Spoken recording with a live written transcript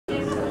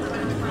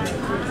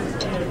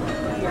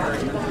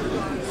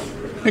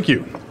Thank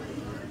you.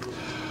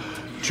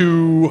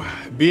 To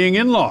being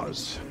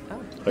in-laws.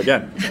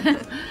 Again.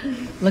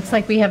 Looks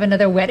like we have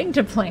another wedding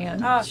to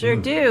plan. Sure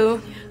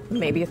do.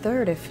 Maybe a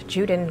third if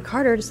Jude and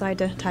Carter decide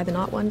to tie the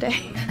knot one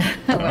day.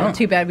 Well,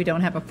 too bad we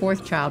don't have a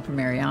fourth child for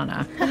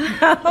Mariana.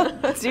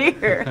 Oh,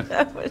 dear.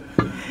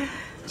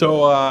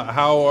 So,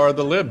 how are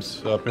the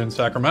libs up in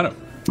Sacramento?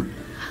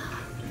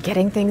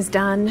 Getting things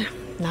done,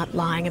 not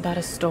lying about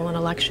a stolen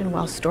election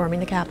while storming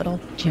the Capitol.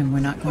 Jim, we're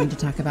not going to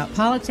talk about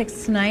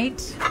politics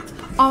tonight.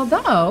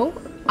 Although,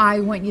 I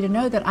want you to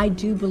know that I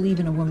do believe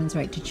in a woman's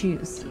right to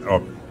choose.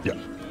 Oh, yeah.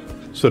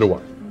 So do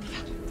I.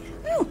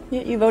 Oh,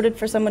 you voted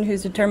for someone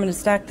who's determined to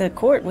stack the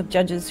court with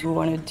judges who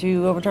wanted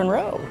to overturn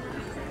Roe.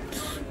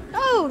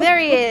 Oh, there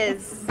he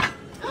is.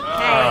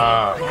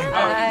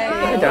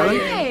 Hi, darling.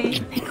 Hey.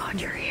 Thank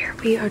God you're here.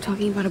 We are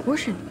talking about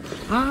abortion.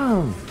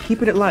 Oh,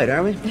 keeping it light,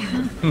 are we?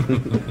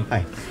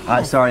 Hi.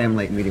 Sorry I'm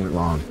late. Meeting went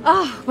long.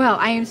 Oh, well,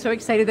 I am so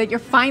excited that you're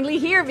finally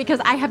here because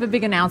I have a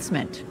big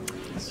announcement.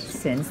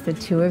 Since the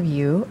two of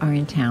you are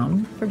in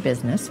town for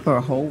business for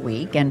a whole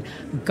week, and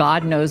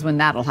God knows when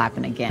that'll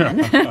happen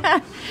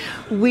again,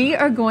 we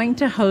are going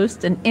to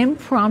host an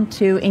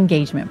impromptu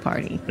engagement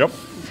party. Yep.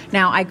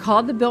 Now, I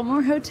called the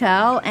Biltmore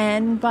Hotel,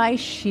 and by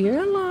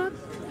sheer luck,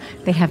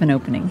 they have an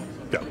opening.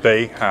 Yeah,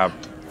 they have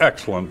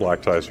excellent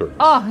black tie service.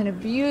 Oh, and a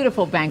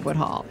beautiful banquet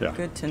hall. Yeah.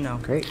 Good to know.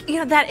 Great. You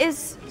know, that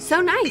is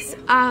so nice.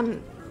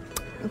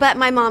 But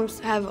my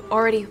moms have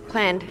already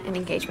planned an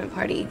engagement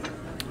party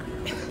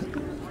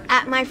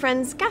at my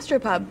friend's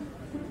gastropub.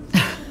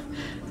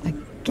 A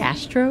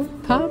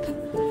gastropub?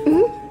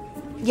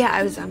 Mm-hmm. Yeah,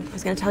 I was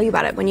going to tell you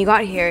about it when you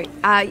got here.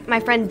 My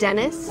friend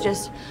Dennis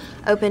just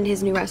opened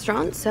his new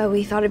restaurant, so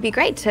we thought it'd be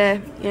great to,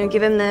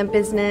 give him the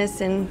business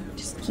and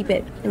just keep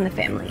it in the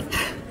family.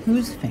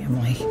 Whose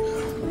family?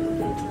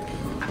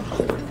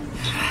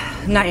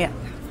 Not yet.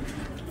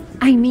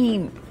 I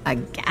mean, a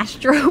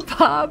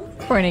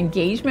gastropub for an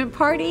engagement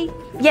party?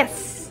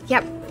 Yes,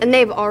 yep. And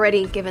they've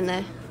already given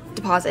the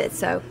deposit,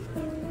 so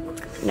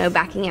no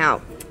backing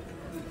out.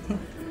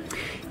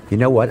 You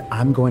know what?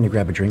 I'm going to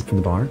grab a drink from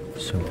the bar,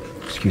 so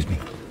excuse me.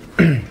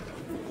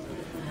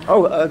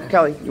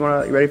 Callie, you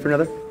ready for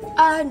another?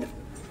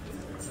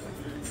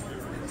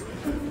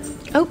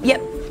 Oh,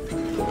 yep.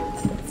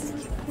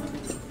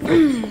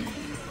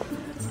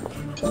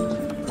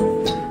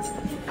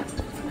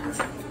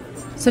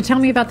 So tell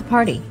me about the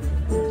party.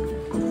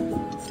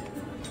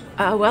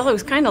 Well, it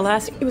was kind of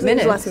last It was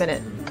last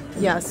minute.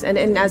 Yes, and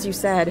as you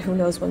said, who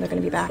knows when they're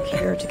going to be back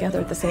here together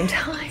at the same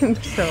time,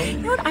 so... You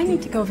know what? I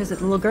need to go visit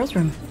the little girl's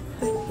room.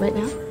 Right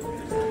now?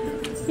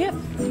 Yep.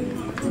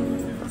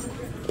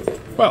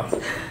 Well,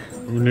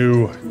 who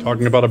knew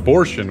talking about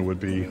abortion would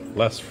be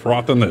less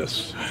fraught than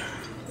this?